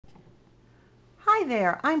Hi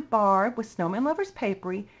there, I'm Barb with Snowman Lovers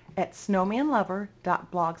Papery at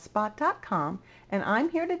snowmanlover.blogspot.com, and I'm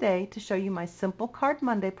here today to show you my Simple Card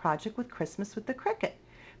Monday project with Christmas with the Cricut.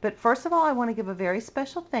 But first of all, I want to give a very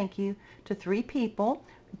special thank you to 3 people,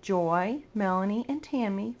 Joy, Melanie, and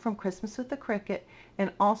Tammy from Christmas with the Cricut,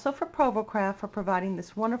 and also for Provocraft for providing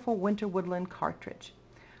this wonderful winter woodland cartridge.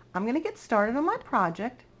 I'm going to get started on my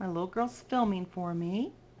project. My little girl's filming for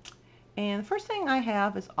me. And the first thing I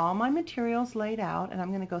have is all my materials laid out, and I'm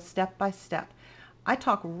going to go step by step. I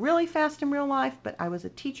talk really fast in real life, but I was a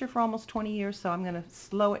teacher for almost 20 years, so I'm going to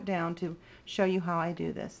slow it down to show you how I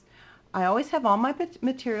do this. I always have all my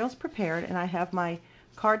materials prepared, and I have my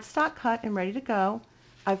cardstock cut and ready to go.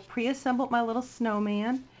 I've pre-assembled my little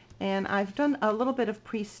snowman, and I've done a little bit of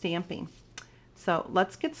pre-stamping. So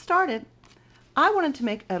let's get started. I wanted to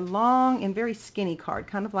make a long and very skinny card,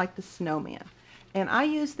 kind of like the snowman. And I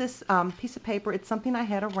use this piece of paper. It's something I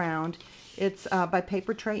had around. It's by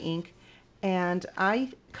Paper Tray Ink. And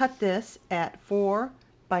I cut this at 4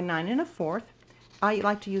 by 9 1/4. I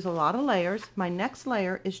like to use a lot of layers. My next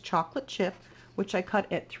layer is chocolate chip, which I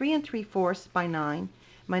cut at 3 3/4 by 9.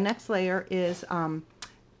 My next layer is from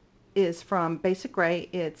Basic Gray.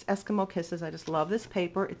 It's Eskimo Kisses. I just love this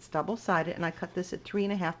paper. It's double-sided, and I cut this at 3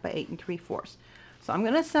 1/2 by 8 3/4. So I'm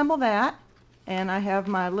going to assemble that. And I have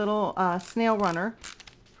my little snail runner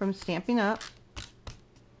from Stampin' Up.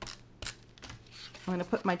 I'm going to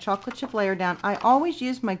put my chocolate chip layer down. I always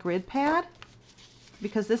use my grid pad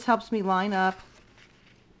because this helps me line up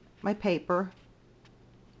my paper.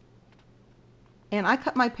 And I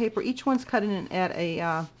cut my paper, each one's cut in at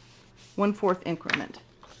a 1/4 increment.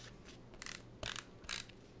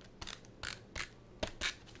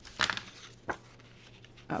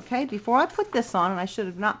 Okay, before I put this on, and I should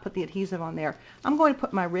have not put the adhesive on there, I'm going to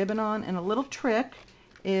put my ribbon on, and a little trick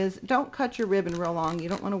is don't cut your ribbon real long. You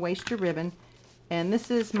don't want to waste your ribbon. And this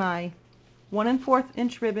is my 1 1/4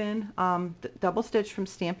 inch ribbon, double stitch from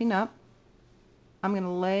Stampin' Up. I'm going to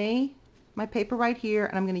lay my paper right here,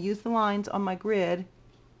 and I'm going to use the lines on my grid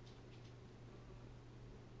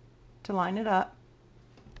to line it up.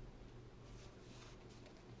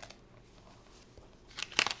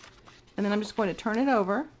 And then I'm just going to turn it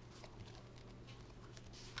over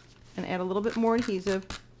and add a little bit more adhesive.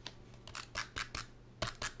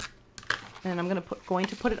 And I'm going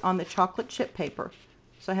to put it on the chocolate chip paper.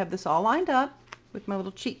 So I have this all lined up with my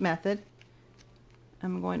little cheat method.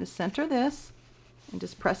 I'm going to center this and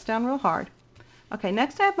just press down real hard. Okay,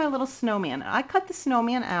 next I have my little snowman. I cut the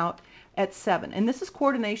snowman out at 7. And this is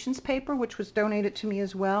Coordinations paper, which was donated to me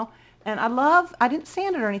as well. And I didn't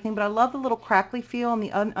sand it or anything, but I love the little crackly feel, and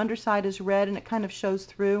the underside is red and it kind of shows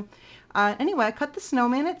through. Anyway, I cut the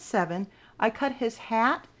snowman at 7. I cut his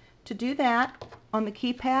hat. To do that, on the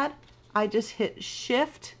keypad, I just hit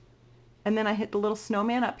Shift, and then I hit the little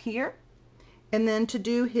snowman up here. And then to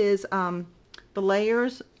do his the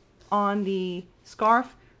layers on the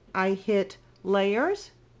scarf, I hit Layers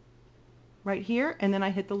right here, and then I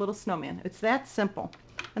hit the little snowman. It's that simple.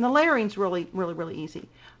 And the layering's really easy.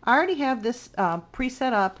 I already have this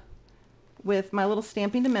preset up with my little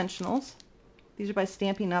Stamping Dimensionals. These are by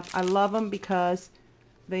Stampin' Up. I love them because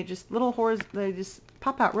they just they just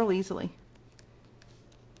pop out real easily.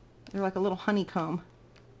 They're like a little honeycomb,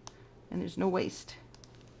 and there's no waste.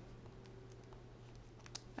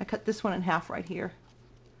 I cut this one in half right here.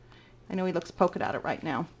 I know he looks polka dotted right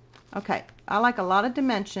now. Okay, I like a lot of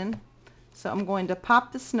dimension. So I'm going to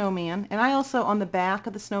pop the snowman, and I also on the back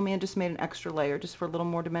of the snowman just made an extra layer just for a little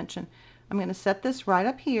more dimension. I'm going to set this right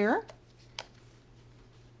up here.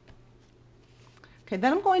 Okay,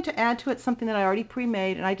 then I'm going to add to it something that I already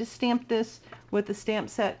pre-made, and I just stamped this with a stamp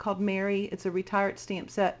set called Mary. It's a retired stamp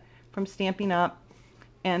set from Stampin' Up,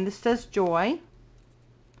 and this says Joy.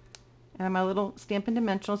 And my little Stampin'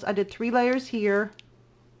 Dimensionals. I did 3 layers here.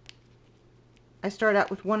 I started out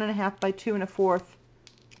with 1 1/2 by 2 1/4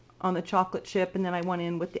 on the chocolate chip, and then I went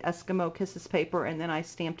in with the Eskimo Kisses paper, and then I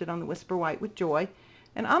stamped it on the Whisper White with Joy.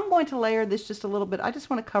 And I'm going to layer this just a little bit. I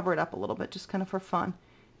just want to cover it up a little bit, just kind of for fun,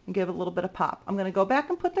 and give it a little bit of pop. I'm going to go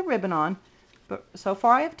back and put the ribbon on, but so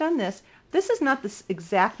far I have done this. This is not the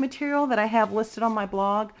exact material that I have listed on my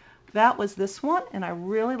blog. That was this one, and I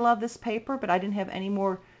really love this paper, but I didn't have any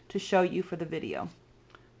more to show you for the video.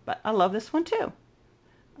 But I love this one too.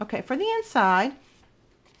 Okay, for the inside,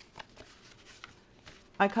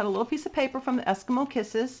 I cut a little piece of paper from the Eskimo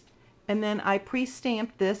Kisses, and then I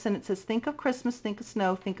pre-stamped this, and it says, think of Christmas, think of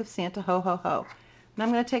snow, think of Santa, ho, ho, ho. And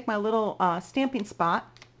I'm going to take my little stamping spot,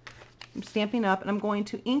 I'm Stampin' Up, and I'm going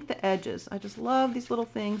to ink the edges. I just love these little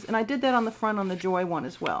things, and I did that on the front on the Joy one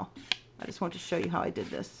as well. I just want to show you how I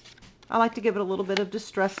did this. I like to give it a little bit of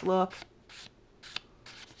distress look.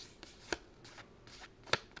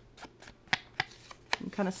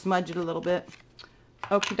 and kind of smudge it a little bit.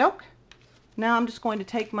 Okie doke. Now I'm just going to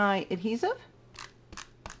take my adhesive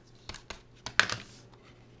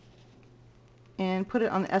and put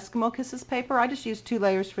it on the Eskimo Kisses paper. I just used 2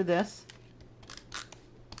 layers for this.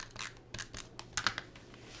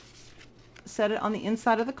 Set it on the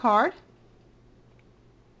inside of the card.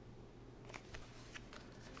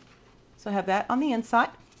 So I have that on the inside.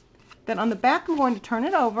 Then on the back I'm going to turn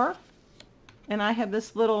it over, and I have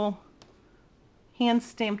this little hand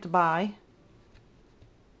stamped by. I'm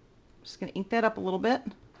just going to ink that up a little bit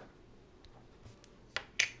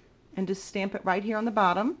and just stamp it right here on the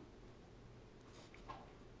bottom.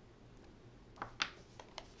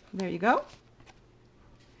 There you go.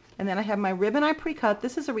 And then I have my ribbon I pre-cut.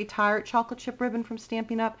 This is a retired chocolate chip ribbon from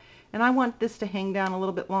Stampin' Up! And I want this to hang down a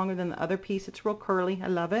little bit longer than the other piece. It's real curly. I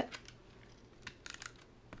love it.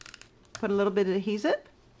 Put a little bit of adhesive.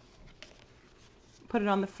 Put it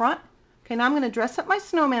on the front. Okay, now I'm going to dress up my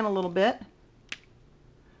snowman a little bit.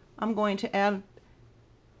 I'm going to add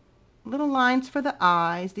little lines for the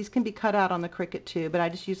eyes. These can be cut out on the Cricut too, but I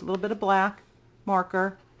just use a little bit of black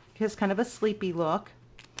marker. It gives kind of a sleepy look.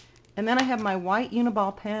 And then I have my white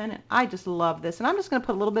Uniball pen, and I just love this. And I'm just going to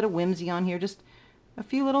put a little bit of whimsy on here, just a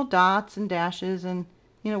few little dots and dashes and,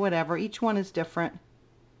 you know, whatever. Each one is different,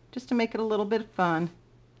 just to make it a little bit fun.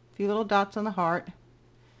 A few little dots on the heart.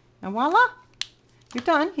 And voila! You're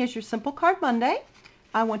done. Here's your Simple Card Monday.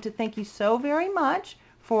 I want to thank you so very much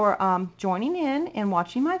for joining in and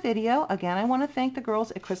watching my video. Again, I want to thank the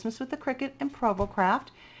girls at Christmas with the Cricut and Provo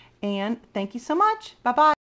Craft. And thank you so much. Bye-bye.